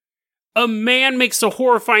A man makes a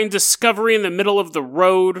horrifying discovery in the middle of the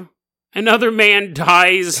road. Another man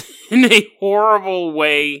dies in a horrible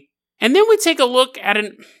way. And then we take a look at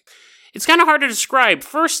it's kind of hard to describe.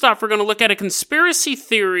 First off, we're going to look at a conspiracy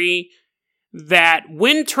theory that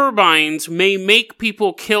wind turbines may make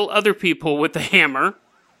people kill other people with a hammer.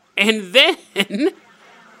 And then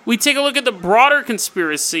we take a look at the broader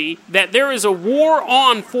conspiracy that there is a war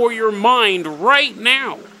on for your mind right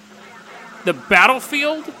now. The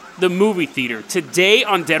battlefield, the movie theater, today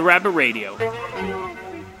on Dead Rabbit Radio.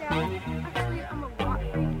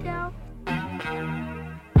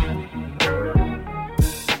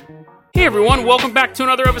 Hey everyone, welcome back to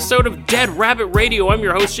another episode of Dead Rabbit Radio. I'm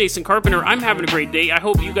your host, Jason Carpenter. I'm having a great day. I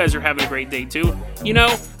hope you guys are having a great day too. You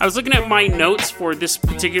know, I was looking at my notes for this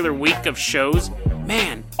particular week of shows.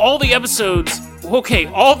 Man, all the episodes,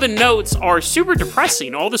 all the notes are super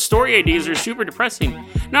depressing. All the story ideas are super depressing.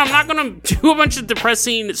 Now, I'm not going to do a bunch of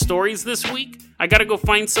depressing stories this week. I got to go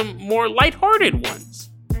find some more lighthearted ones.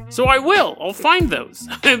 So I will. I'll find those.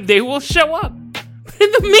 They will show up. But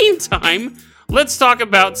in the meantime, let's talk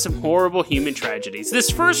about some horrible human tragedies. This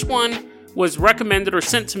first one was recommended or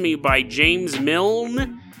sent to me by James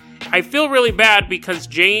Milne. I feel really bad because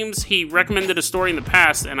James, he recommended a story in the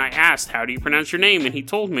past, and I asked, how do you pronounce your name? And he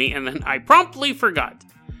told me, and then I promptly forgot.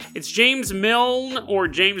 It's James Milne, or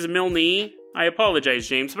James Milne. I apologize,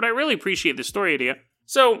 James, but I really appreciate the story idea.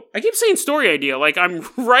 So, I keep saying story idea, like I'm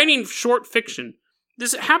writing short fiction.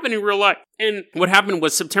 This happened in real life. And what happened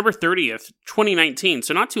was September 30th, 2019.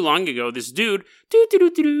 So not too long ago, this dude,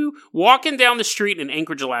 walking down the street in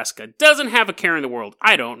Anchorage, Alaska. Doesn't have a care in the world.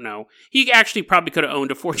 I don't know. He actually probably could have owned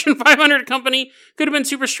a Fortune 500 company. Could have been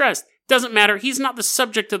super stressed. Doesn't matter. He's not the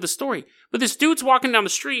subject of the story. But this dude's walking down the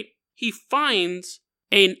street. He finds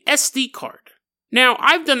an SD card. Now,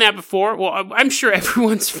 I've done that before. Well, I'm sure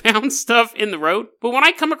everyone's found stuff in the road. But when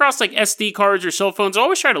I come across like SD cards or cell phones, I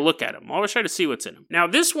always try to look at them. I always try to see what's in them. Now,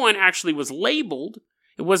 this one actually was labeled.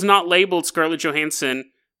 It was not labeled Scarlett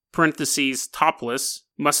Johansson, parentheses, topless,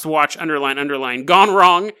 must watch, underline, gone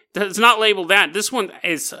wrong. It's not labeled that. This one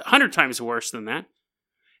is 100 times worse than that.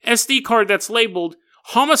 SD card that's labeled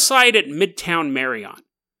homicide at Midtown Marriott.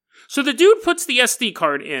 So the dude puts the SD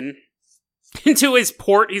card into his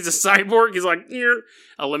port. He's a cyborg. He's like,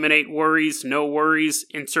 eliminate worries, no worries,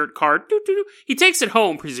 insert card. He takes it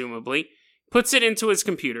home, presumably, puts it into his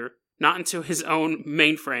computer, not into his own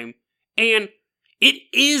mainframe, and it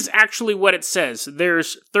is actually what it says.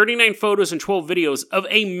 There's 39 photos and 12 videos of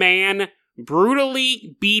a man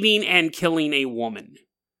brutally beating and killing a woman.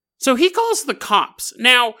 So he calls the cops.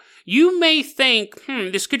 Now, you may think,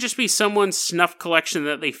 this could just be someone's snuff collection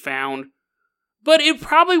that they found. But it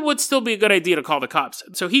probably would still be a good idea to call the cops.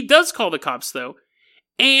 So he does call the cops, though.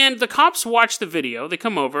 And the cops watch the video. They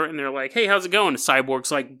come over, and they're like, hey, how's it going?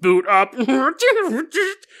 Cyborg's like, boot up.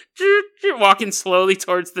 Walking slowly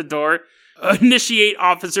towards the door. Initiate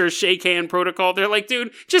officer shake hand protocol. They're like, dude,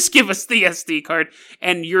 just give us the SD card.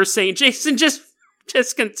 And you're saying, Jason, just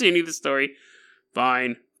continue the story.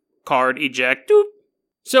 Fine. Card, eject. Doop.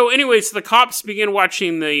 So anyways, the cops begin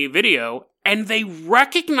watching the video, and they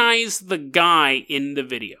recognize the guy in the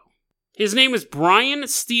video. His name is Brian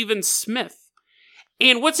Stephen Smith.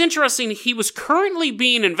 And what's interesting, he was currently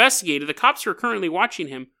being investigated. The cops are currently watching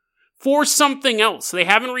him for something else. They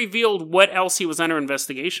haven't revealed what else he was under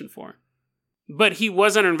investigation for. But he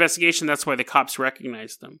was under investigation, that's why the cops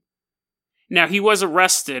recognized him. Now, he was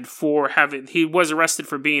arrested for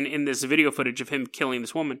being in this video footage of him killing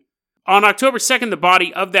this woman. On October 2nd, the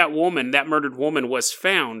body of that murdered woman, was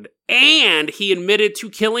found, and he admitted to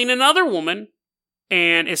killing another woman,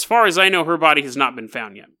 and as far as I know, her body has not been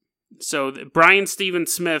found yet. So, Brian Stephen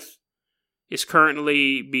Smith is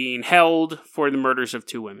currently being held for the murders of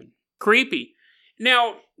 2 women. Creepy.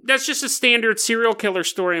 Now, that's just a standard serial killer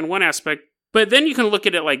story in one aspect, but then you can look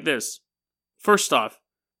at it like this. First off,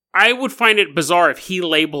 I would find it bizarre if he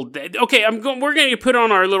labeled... Okay, we're going to put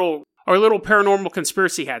on our little paranormal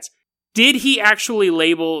conspiracy hats. Did he actually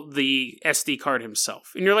label the SD card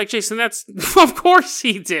himself? And you're like, Jason, of course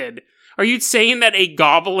he did. Are you saying that a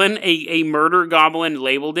goblin, a murder goblin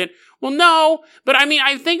labeled it? Well, no, but I mean,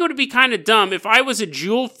 I think it would be kind of dumb. If I was a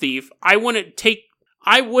jewel thief, I wouldn't videotape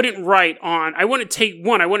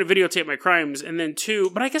my crimes, and then 2,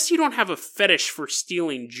 but I guess you don't have a fetish for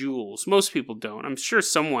stealing jewels. Most people don't. I'm sure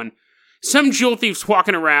some jewel thief's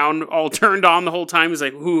walking around all turned on the whole time. He's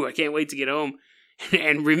like, ooh, I can't wait to get home.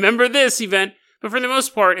 And remember this event. But for the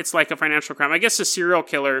most part, it's like a financial crime. I guess a serial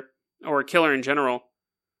killer, or a killer in general,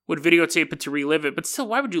 would videotape it to relive it. But still,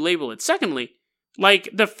 why would you label it? Secondly, like,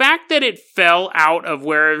 the fact that it fell out of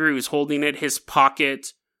wherever he was holding it, his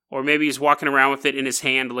pocket, Or maybe he's walking around with it in his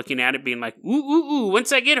hand, looking at it, being like, ooh, ooh, ooh,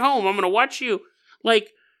 once I get home, I'm going to watch you. Like,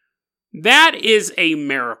 that is a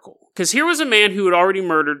miracle. Because here was a man who had already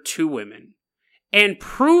murdered 2 women. And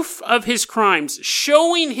proof of his crimes,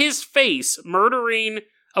 showing his face murdering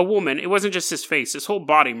a woman. It wasn't just his face. His whole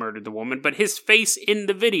body murdered the woman. But his face in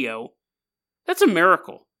the video, that's a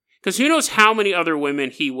miracle. Because who knows how many other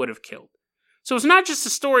women he would have killed. So it's not just a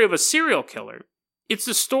story of a serial killer. It's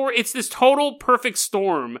this total perfect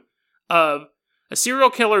storm of a serial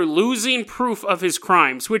killer losing proof of his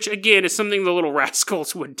crimes, which again is something the Little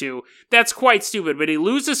Rascals would do. That's quite stupid, but he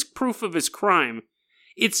loses proof of his crime.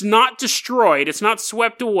 It's not destroyed, it's not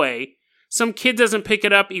swept away. Some kid doesn't pick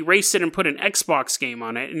it up, erase it, and put an Xbox game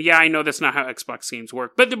on it. And yeah, I know that's not how Xbox games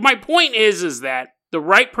work. But my point is that the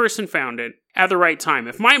right person found it at the right time.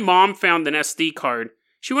 If my mom found an SD card,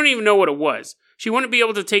 she wouldn't even know what it was. She wouldn't be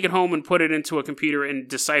able to take it home and put it into a computer and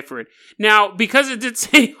decipher it. Now, because it did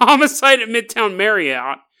say homicide at Midtown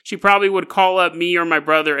Marriott, she probably would call up me or my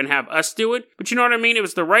brother and have us do it. But you know what I mean? It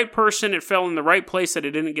was the right person, it fell in the right place, that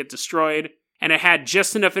it didn't get destroyed, and it had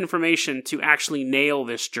just enough information to actually nail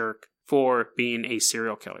this jerk for being a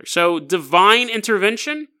serial killer. So, divine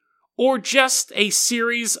intervention, or just a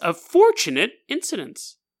series of fortunate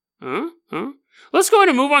incidents? Let's go ahead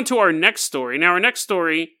and move on to our next story. Now, our next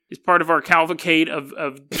story is part of our cavalcade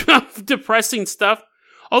of depressing stuff.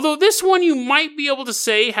 Although this one you might be able to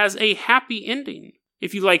say has a happy ending.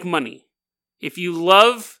 If you like money. If you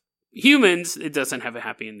love humans, it doesn't have a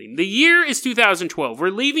happy ending. The year is 2012. We're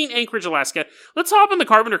leaving Anchorage, Alaska. Let's hop in the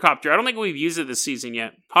Carpenter Copter. I don't think we've used it this season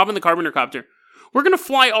yet. Hop in the Carpenter Copter. We're going to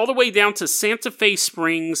fly all the way down to Santa Fe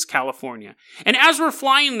Springs, California. And as we're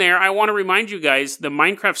flying there, I want to remind you guys, the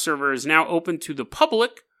Minecraft server is now open to the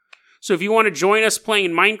public. So if you want to join us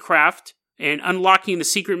playing Minecraft and unlocking the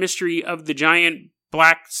secret mystery of the giant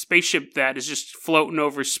black spaceship that is just floating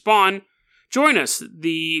over spawn, join us.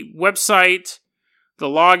 The website, the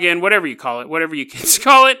login, whatever you call it, whatever you kids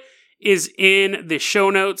call it, is in the show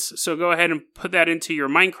notes. So go ahead and put that into your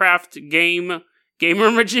Minecraft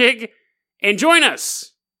gamermajig. And join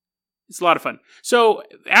us. It's a lot of fun. So,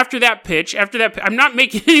 after that pitch, I'm not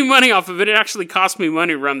making any money off of it. It actually cost me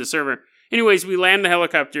money to run the server. Anyways, we land the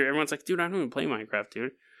helicopter. Everyone's like, dude, I don't even play Minecraft,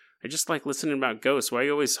 dude. I just like listening about ghosts. Why are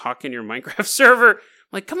you always hawking your Minecraft server? I'm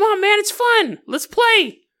like, come on, man, it's fun. Let's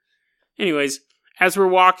play. Anyways, as we're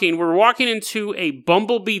walking into a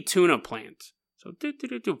bumblebee tuna plant. So,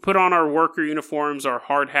 put on our worker uniforms, our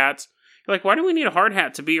hard hats. You're like, why do we need a hard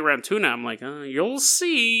hat to be around tuna? I'm like, you'll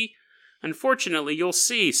see. Unfortunately, you'll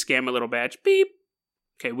see, scam a little badge. Beep.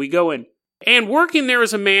 Okay, we go in. And working there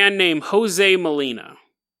is a man named Jose Molina.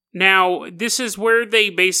 Now, this is where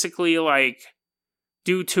they basically,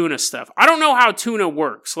 do tuna stuff. I don't know how tuna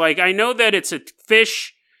works. I know that it's a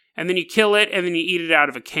fish, and then you kill it, and then you eat it out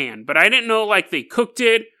of a can. But I didn't know, they cooked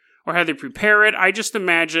it, or how they prepare it. I just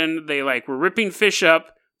imagined they, were ripping fish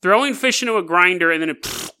up, throwing fish into a grinder, and then it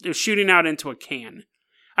was shooting out into a can.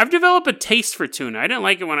 I've developed a taste for tuna. I didn't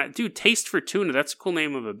like it when Taste for Tuna. That's a cool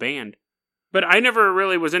name of a band. But I never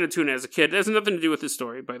really was into tuna as a kid. It has nothing to do with this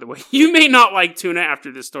story, by the way. You may not like tuna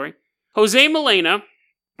after this story. Jose Molina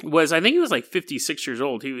was, I think he was 56 years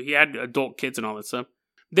old. He had adult kids and all that stuff.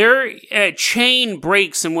 Their chain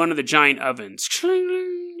breaks in one of the giant ovens.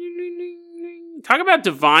 Talk about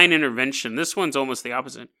divine intervention. This one's almost the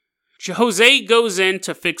opposite. Jose goes in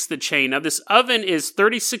to fix the chain. Now, this oven is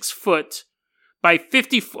 36 foot by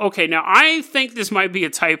 50... Okay, now I think this might be a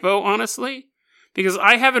typo, honestly, because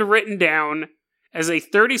I have it written down as a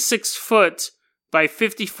 36-foot by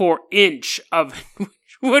 54-inch oven, which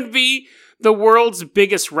would be the world's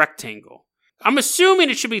biggest rectangle. I'm assuming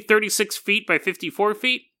it should be 36 feet by 54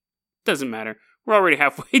 feet. Doesn't matter. We're already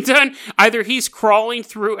halfway done. Either he's crawling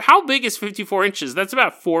through... How big is 54 inches? That's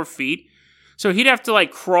about 4 feet. So he'd have to,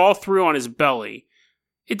 crawl through on his belly.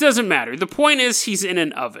 It doesn't matter. The point is he's in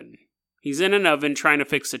an oven. He's in an oven trying to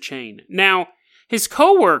fix a chain. Now, his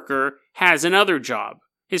coworker has another job.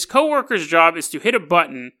 His coworker's job is to hit a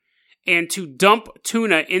button and to dump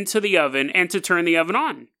tuna into the oven and to turn the oven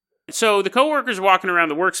on. So the coworker's walking around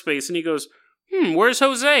the workspace and he goes, where's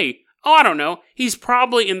Jose? Oh, I don't know. He's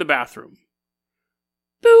probably in the bathroom.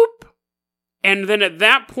 Boop. And then at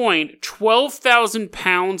that point, 12,000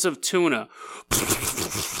 pounds of tuna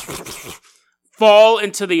fall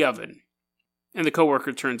into the oven. And the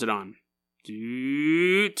coworker turns it on.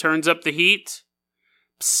 Turns up the heat.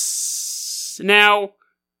 Psst. Now,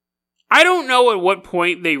 I don't know at what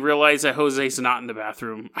point they realize that Jose's not in the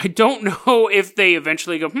bathroom. I don't know if they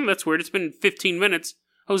eventually go, that's weird, it's been 15 minutes.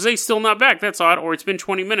 Jose's still not back, that's odd. Or it's been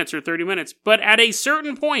 20 minutes or 30 minutes. But at a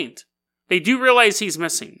certain point, they do realize he's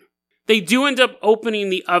missing. They do end up opening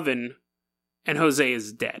the oven, and Jose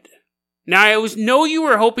is dead. Now, I know you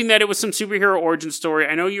were hoping that it was some superhero origin story.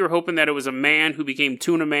 I know you were hoping that it was a man who became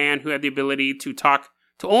Tuna Man, who had the ability to talk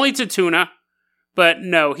only to tuna. But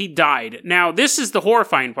no, he died. Now, this is the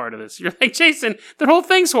horrifying part of this. You're like, Jason, the whole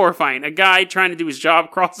thing's horrifying. A guy trying to do his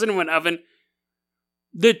job crawls into an oven.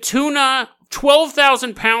 The tuna,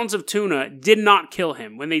 12,000 pounds of tuna did not kill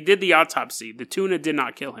him. When they did the autopsy, the tuna did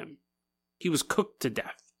not kill him. He was cooked to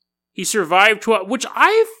death. He survived, which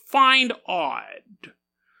I find odd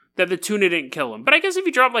that the tuna didn't kill him. But I guess if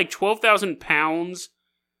you drop like 12,000 pounds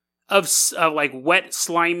of like wet,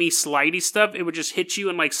 slimy, slidey stuff, it would just hit you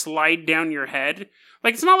and like slide down your head.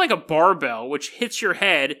 Like, it's not like a barbell, which hits your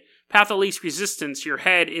head, path of least resistance, your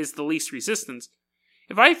head is the least resistance.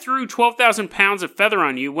 If I threw 12,000 pounds of feather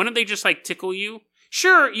on you, wouldn't they just like tickle you?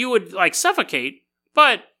 Sure, you would like suffocate,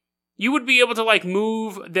 but you would be able to like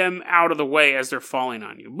move them out of the way as they're falling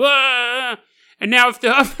on you. Blah! And now if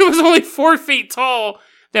the oven was only 4 feet tall,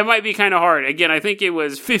 that might be kind of hard. Again, I think it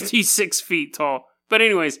was 56 feet tall. But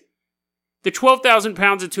anyways, the 12,000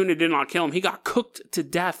 pounds of tuna did not kill him. He got cooked to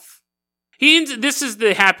death. This is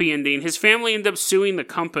the happy ending. His family ended up suing the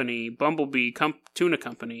company, Bumblebee Tuna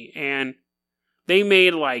Company, and they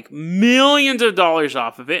made like millions of dollars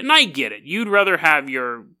off of it. And I get it. You'd rather have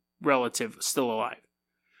your relative still alive.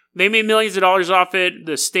 They made millions of dollars off it.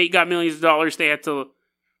 The state got millions of dollars. They had to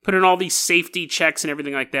put in all these safety checks and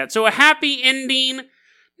everything like that. So a happy ending.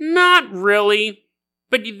 Not really,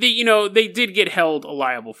 but they did get held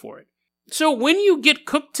liable for it. So when you get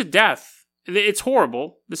cooked to death, it's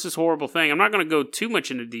horrible. This is a horrible thing. I'm not going to go too much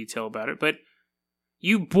into detail about it, but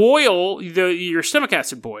you boil, your stomach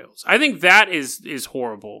acid boils. I think that is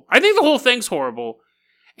horrible. I think the whole thing's horrible,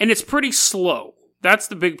 and it's pretty slow. That's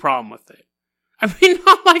the big problem with it. I mean,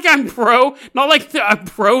 not like I'm pro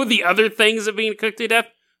the other things of being cooked to death,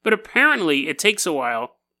 but apparently it takes a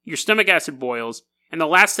while. Your stomach acid boils. And the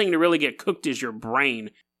last thing to really get cooked is your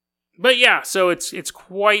brain. But yeah, so it's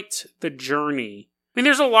quite the journey. I mean,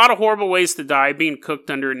 there's a lot of horrible ways to die. Being cooked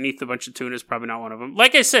underneath a bunch of tuna is probably not one of them.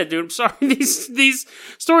 Like I said, dude, I'm sorry, these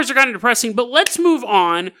stories are kind of depressing. But let's move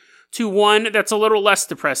on to one that's a little less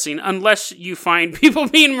depressing. Unless you find people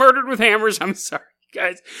being murdered with hammers. I'm sorry,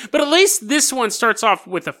 guys. But at least this one starts off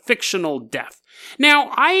with a fictional death. Now,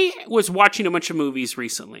 I was watching a bunch of movies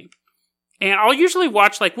recently. And I'll usually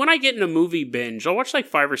watch, like, when I get in a movie binge, I'll watch like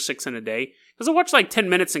 5 or 6 in a day. Because I'll watch like 10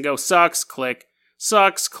 minutes and go, sucks, click.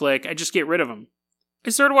 I just get rid of them. I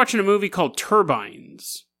started watching a movie called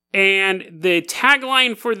Turbines. And the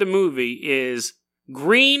tagline for the movie is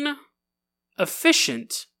green,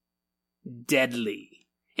 efficient, deadly.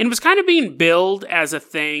 And it was kind of being billed as a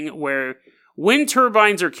thing where wind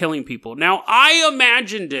turbines are killing people. Now, I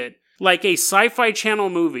imagined it like a Sci-Fi Channel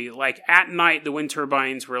movie, like at night the wind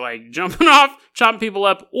turbines were like jumping off, chopping people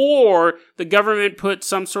up, or the government put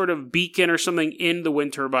some sort of beacon or something in the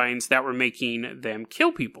wind turbines that were making them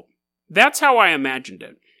kill people. That's how I imagined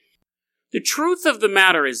it. The truth of the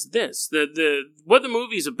matter is this, what the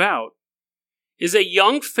movie's about is a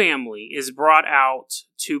young family is brought out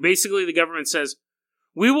to, basically the government says,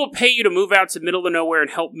 we will pay you to move out to the middle of nowhere and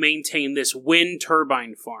help maintain this wind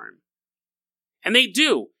turbine farm. And they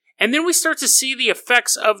do. And then we start to see the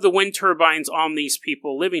effects of the wind turbines on these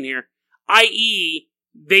people living here, i.e.,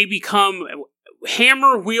 they become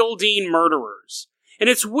hammer-wielding murderers. And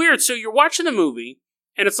it's weird. So you're watching the movie,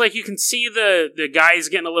 and it's like you can see the guys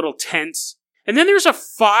getting a little tense. And then there's a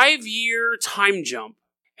 5-year time jump,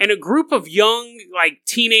 and a group of young, like,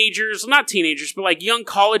 teenagers, not teenagers, but like young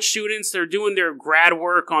college students, they're doing their grad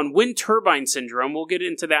work on wind turbine syndrome. We'll get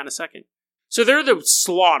into that in a second. So they're the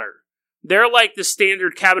slaughter. They're like the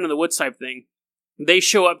standard cabin in the woods type thing. They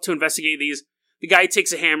show up to investigate these. The guy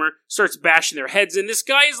takes a hammer, starts bashing their heads in. This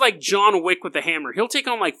guy is like John Wick with a hammer. He'll take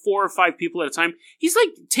on like 4 or 5 people at a time. He's like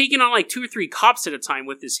taking on like 2 or 3 cops at a time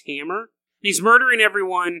with his hammer. And he's murdering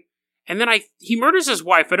everyone. And then he murders his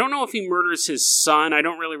wife. I don't know if he murders his son. I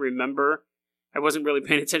don't really remember. I wasn't really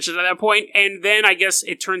paying attention at that point. And then I guess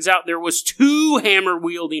it turns out there was 2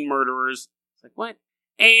 hammer-wielding murderers. It's like, what?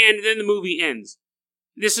 And then the movie ends.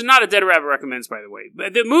 This is not a Dead Rabbit Recommends, by the way.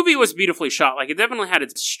 But the movie was beautifully shot. Like, it definitely had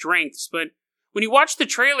its strengths. But when you watch the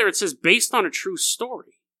trailer, it says, based on a true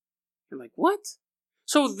story. You're like, what?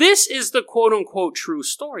 So this is the quote-unquote true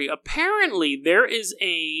story. Apparently, there is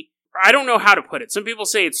I don't know how to put it. Some people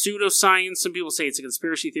say it's pseudoscience. Some people say it's a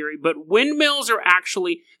conspiracy theory. But windmills are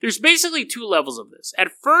actually... There's basically 2 levels of this.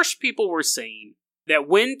 At first, people were saying that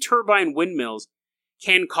wind turbine windmills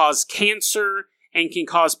can cause cancer and can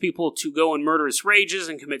cause people to go in murderous rages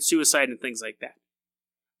and commit suicide and things like that.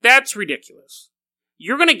 That's ridiculous.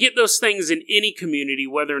 you're going to get those things in any community,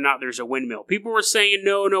 whether or not there's a windmill. People were saying,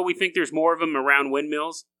 no, we think there's more of them around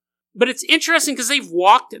windmills. But it's interesting because they've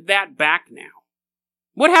walked that back now.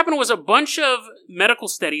 What happened was a bunch of medical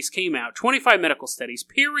studies came out, 25 medical studies,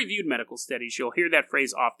 peer-reviewed medical studies, you'll hear that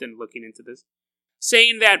phrase often looking into this,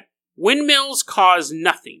 saying that windmills cause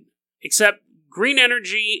nothing except green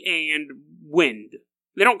energy and wind.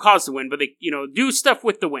 They don't cause the wind, but they, do stuff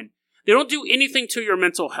with the wind. They don't do anything to your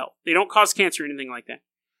mental health. They don't cause cancer or anything like that.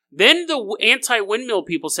 Then the anti-windmill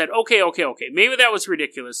people said, okay, maybe that was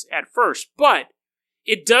ridiculous at first, but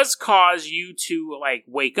it does cause you to,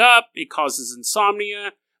 wake up. It causes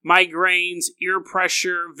insomnia, migraines, ear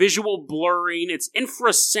pressure, visual blurring. It's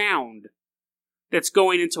infrasound that's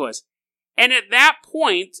going into us. And at that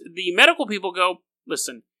point, the medical people go,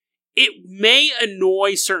 listen, it may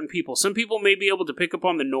annoy certain people. Some people may be able to pick up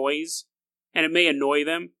on the noise, and it may annoy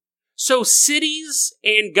them. So cities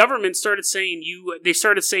and governments started saying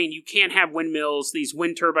you can't have windmills, these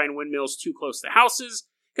wind turbine windmills, too close to houses,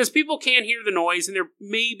 because people can't hear the noise, and there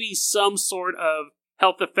may be some sort of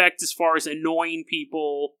health effect as far as annoying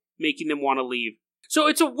people, making them want to leave. So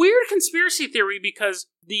it's a weird conspiracy theory because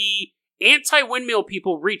the anti-windmill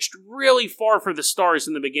people reached really far for the stars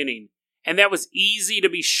in the beginning, and that was easy to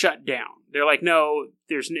be shut down. They're like, no,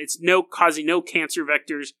 it's causing no cancer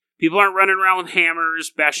vectors. People aren't running around with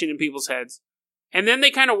hammers, bashing in people's heads. And then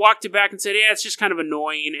they kind of walked it back and said, yeah, it's just kind of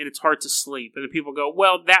annoying and it's hard to sleep. And the people go,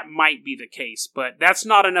 well, that might be the case, but that's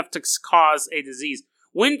not enough to cause a disease.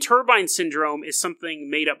 Wind turbine syndrome is something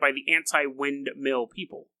made up by the anti-windmill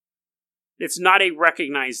people. It's not a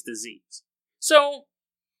recognized disease. So,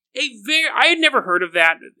 I had never heard of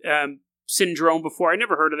that syndrome before. I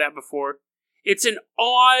never heard of that before. It's an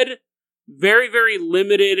odd, very, very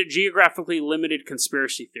limited, geographically limited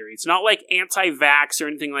conspiracy theory. It's not like anti-vax or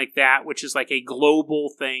anything like that, which is like a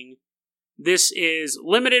global thing. This is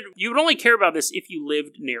limited. You would only care about this if you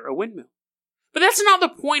lived near a windmill. But that's not the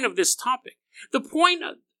point of this topic. The point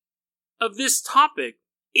of this topic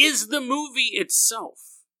is the movie itself.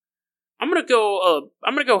 I'm gonna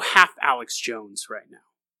go half Alex Jones right now.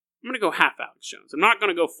 I'm gonna go half Alex Jones. I'm not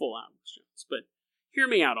gonna go full Alex Jones, but hear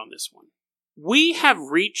me out on this one. We have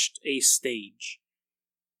reached a stage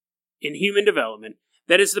in human development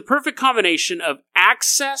that is the perfect combination of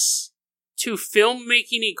access to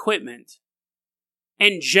filmmaking equipment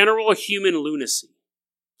and general human lunacy.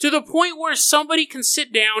 To the point where somebody can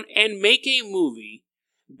sit down and make a movie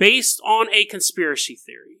based on a conspiracy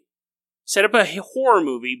theory. Set up a horror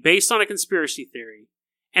movie based on a conspiracy theory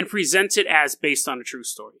and present it as based on a true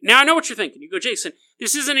story. Now, I know what you're thinking. You go, Jason,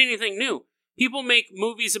 this isn't anything new. People make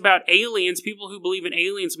movies about aliens. People who believe in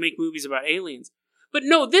aliens make movies about aliens. But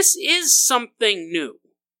no, this is something new.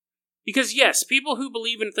 Because yes, people who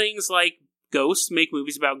believe in things like ghosts make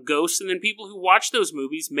movies about ghosts, and then people who watch those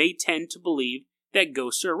movies may tend to believe that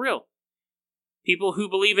ghosts are real. People who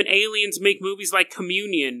believe in aliens make movies like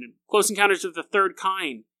Communion, Close Encounters of the Third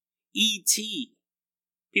Kind, E.T.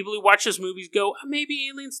 People who watch those movies go, maybe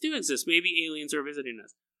aliens do exist. Maybe aliens are visiting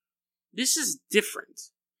us. This is different.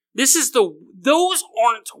 Those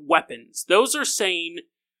aren't weapons. Those are saying,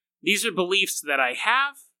 these are beliefs that I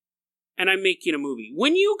have, and I'm making a movie.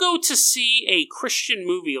 When you go to see a Christian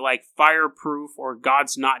movie like Fireproof or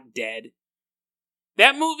God's Not Dead,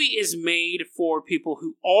 that movie is made for people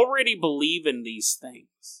who already believe in these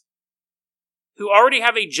things. Who already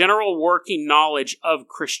have a general working knowledge of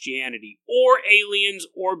Christianity, or aliens,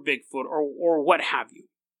 or Bigfoot, or what have you.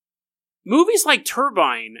 Movies like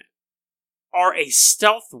Turbine are a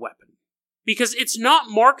stealth weapon, because it's not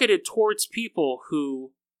marketed towards people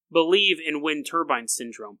who believe in wind turbine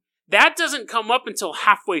syndrome. That doesn't come up until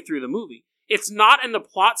halfway through the movie. It's not in the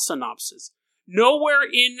plot synopsis. Nowhere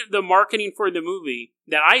in the marketing for the movie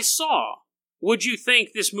that I saw would you think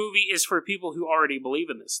this movie is for people who already believe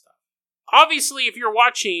in this stuff. Obviously, if you're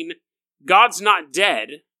watching God's Not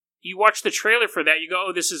Dead, you watch the trailer for that, you go,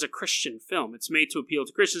 oh, this is a Christian film. It's made to appeal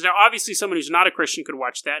to Christians. Now, obviously, someone who's not a Christian could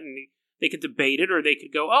watch that, and they could debate it, or they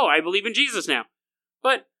could go, oh, I believe in Jesus now.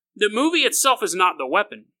 But the movie itself is not the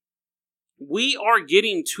weapon. We are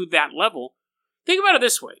getting to that level. Think about it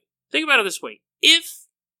this way. If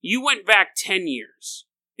you went back 10 years,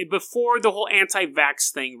 before the whole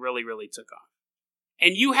anti-vax thing really, really took off,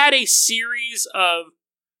 and you had a series of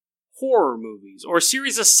horror movies, or a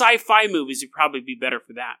series of sci-fi movies, would probably be better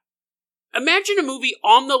for that. Imagine a movie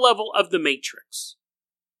on the level of The Matrix,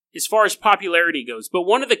 as far as popularity goes, but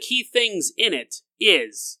one of the key things in it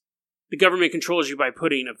is the government controls you by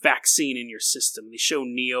putting a vaccine in your system. They show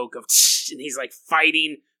Neo go, and he's like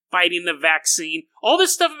fighting the vaccine. All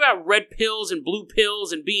this stuff about red pills and blue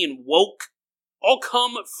pills and being woke all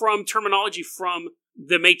come from terminology from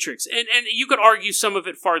The Matrix. And you could argue some of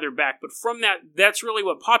it farther back, but from that's really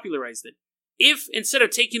what popularized it. If, instead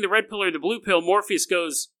of taking the red pill or the blue pill, Morpheus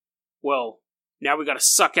goes, well, now we gotta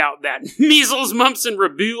suck out that measles, mumps, and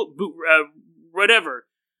whatever,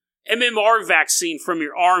 MMR vaccine from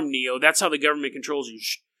your arm, Neo, that's how the government controls you.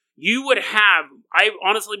 You would have, I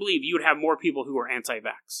honestly believe you would have more people who are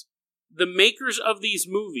anti-vax. The makers of these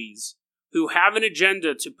movies, who have an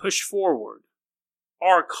agenda to push forward,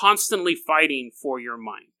 are constantly fighting for your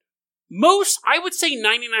mind. Most, I would say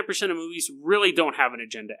 99% of movies really don't have an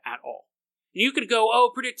agenda at all. And you could go,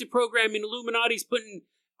 oh, predictive programming, Illuminati's putting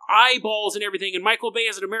eyeballs and everything, and Michael Bay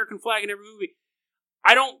has an American flag in every movie.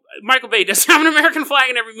 Michael Bay does have an American flag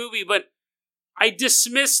in every movie, but I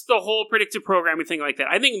dismiss the whole predictive programming thing like that.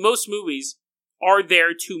 I think most movies are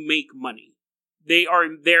there to make money. They are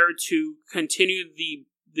there to continue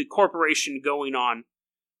the corporation going on,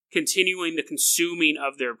 continuing the consuming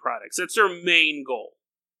of their products. That's their main goal.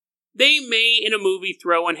 They may, in a movie,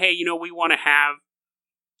 throw in, hey, we want to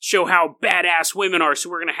show how badass women are, so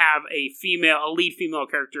we're going to have a lead female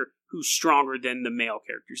character who's stronger than the male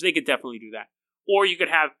characters. They could definitely do that. Or you could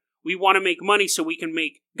have, we want to make money so we can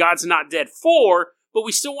make God's Not Dead 4, but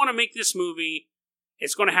we still want to make this movie.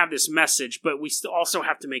 It's going to have this message, but we still also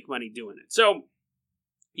have to make money doing it. So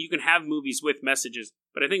you can have movies with messages,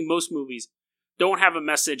 but I think most movies don't have a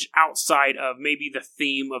message outside of maybe the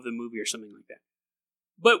theme of the movie or something like that.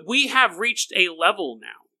 But we have reached a level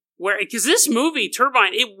now where, because this movie,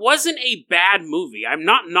 Turbine, it wasn't a bad movie. I'm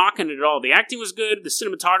not knocking it at all. The acting was good. The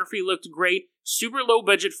cinematography looked great. Super low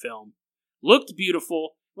budget film. Looked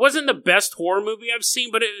beautiful. Wasn't the best horror movie I've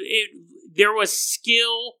seen, but there was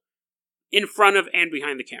skill in front of and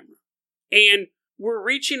behind the camera. And we're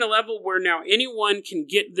reaching a level where now anyone can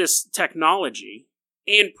get this technology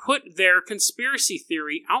and put their conspiracy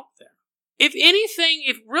theory out there. If anything,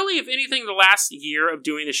 the last year of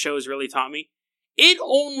doing the show has really taught me, it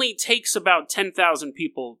only takes about 10,000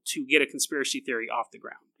 people to get a conspiracy theory off the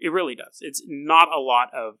ground. It really does. It's not a lot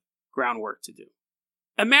of groundwork to do.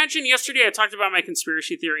 Imagine yesterday I talked about my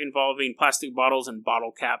conspiracy theory involving plastic bottles and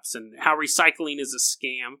bottle caps and how recycling is a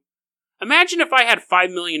scam. Imagine if I had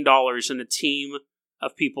 $5 million and a team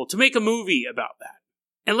of people to make a movie about that.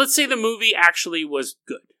 And let's say the movie actually was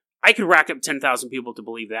good. I could rack up 10,000 people to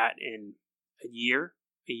believe that in a year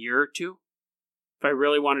or two, if I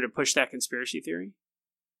really wanted to push that conspiracy theory.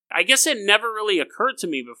 I guess it never really occurred to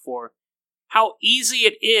me before how easy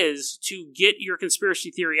it is to get your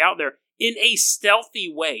conspiracy theory out there in a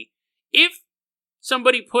stealthy way. If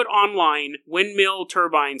somebody put online windmill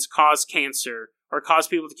turbines cause cancer or cause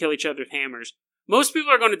people to kill each other with hammers, most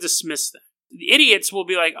people are going to dismiss that. The idiots will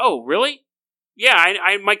be like, oh, really? Yeah,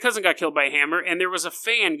 my cousin got killed by a hammer, and there was a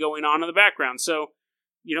fan going on in the background, so,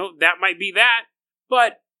 that might be that.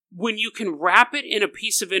 But when you can wrap it in a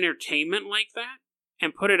piece of entertainment like that,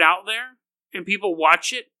 and put it out there, and people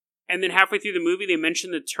watch it, and then halfway through the movie they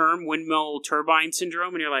mention the term windmill turbine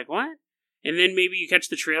syndrome, and you're like, what? And then maybe you catch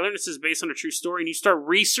the trailer, and it says based on a true story, and you start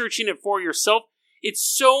researching it for yourself. It's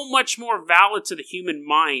so much more valid to the human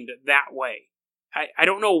mind that way. I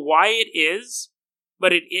don't know why it is,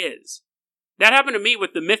 but it is. That happened to me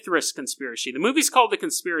with the Mithras conspiracy. The movie's called The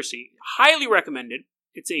Conspiracy. Highly recommended.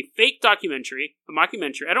 It's a fake documentary, a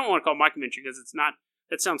mockumentary. I don't want to call it mockumentary because it's not,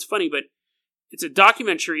 that sounds funny, but it's a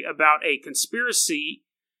documentary about a conspiracy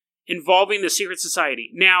involving the secret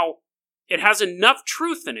society. Now, it has enough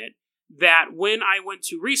truth in it that when I went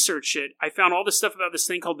to research it, I found all this stuff about this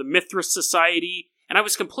thing called the Mithras Society, and I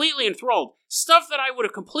was completely enthralled. Stuff that I would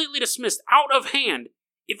have completely dismissed out of hand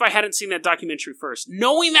if I hadn't seen that documentary first.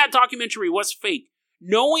 Knowing that documentary was fake,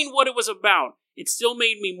 knowing what it was about, it still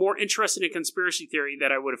made me more interested in conspiracy theory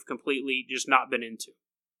that I would have completely just not been into.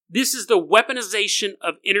 This is the weaponization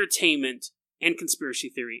of entertainment and conspiracy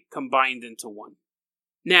theory combined into one.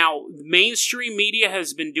 Now, mainstream media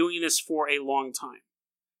has been doing this for a long time.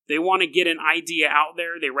 They want to get an idea out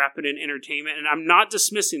there, they wrap it in entertainment, and I'm not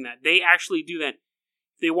dismissing that. They actually do that.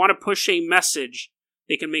 If they want to push a message,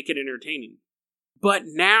 they can make it entertaining. But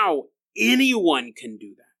now, anyone can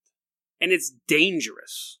do that. And it's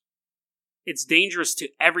dangerous. It's dangerous to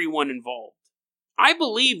everyone involved. I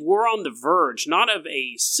believe we're on the verge, not of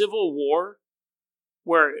a civil war,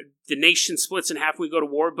 where the nation splits in half and we go to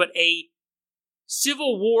war, but a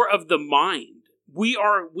civil war of the mind. We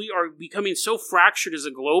are becoming so fractured as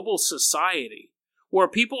a global society, where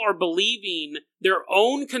people are believing their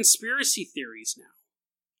own conspiracy theories now.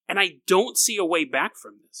 And I don't see a way back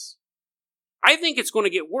from this. I think it's going to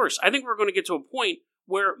get worse. I think we're going to get to a point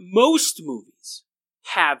where most movies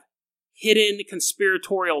have hidden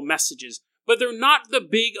conspiratorial messages, but they're not the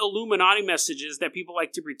big Illuminati messages that people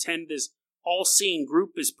like to pretend is all-seeing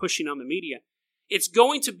group is pushing on the media. It's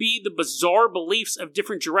going to be the bizarre beliefs of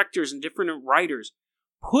different directors and different writers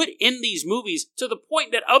put in these movies to the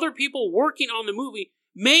point that other people working on the movie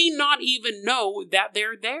may not even know that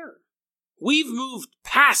they're there. We've moved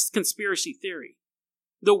past conspiracy theory.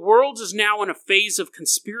 The world is now in a phase of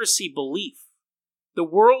conspiracy belief. The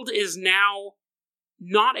world is now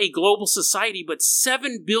not a global society, but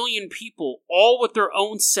 7 billion people, all with their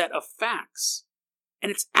own set of facts.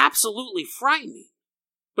 And it's absolutely frightening.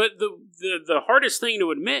 But the hardest thing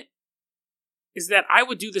to admit is that I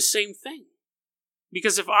would do the same thing.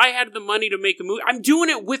 Because if I had the money to make a movie, I'm doing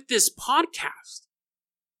it with this podcast.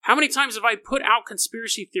 How many times have I put out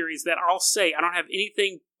conspiracy theories that I'll say, I don't have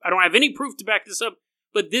any proof to back this up,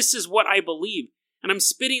 but this is what I believe. And I'm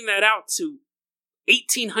spitting that out to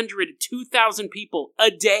 1,800 to 2,000 people a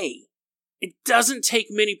day. It doesn't take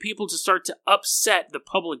many people to start to upset the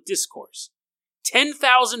public discourse.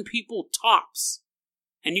 10,000 people tops,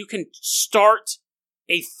 and you can start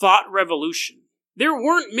a thought revolution. There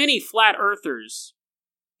weren't many flat earthers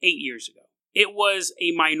 8 years ago. It was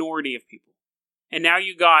a minority of people. And now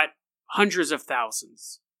you got hundreds of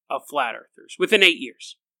thousands of flat earthers within 8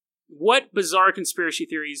 years. What bizarre conspiracy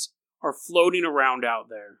theories are floating around out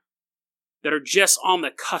there that are just on the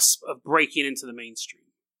cusp of breaking into the mainstream?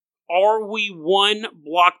 Are we one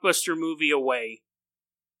blockbuster movie away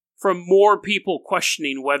from more people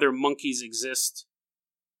questioning whether monkeys exist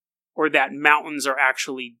or that mountains are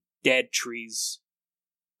actually dead trees?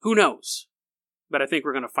 Who knows? But I think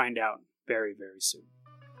we're going to find out very, very soon.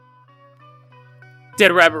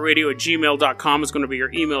 DeadRabbitRadio@gmail.com is going to be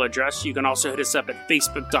your email address. You can also hit us up at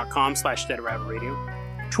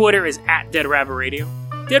Facebook.com/DeadRabbitRadio. Twitter is @DeadRabbitRadio.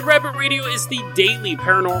 Dead Rabbit Radio is the daily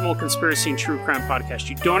paranormal, conspiracy, and true crime podcast.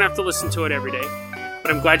 You don't have to listen to it every day, but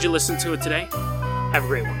I'm glad you listened to it today. Have a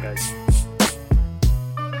great one, guys.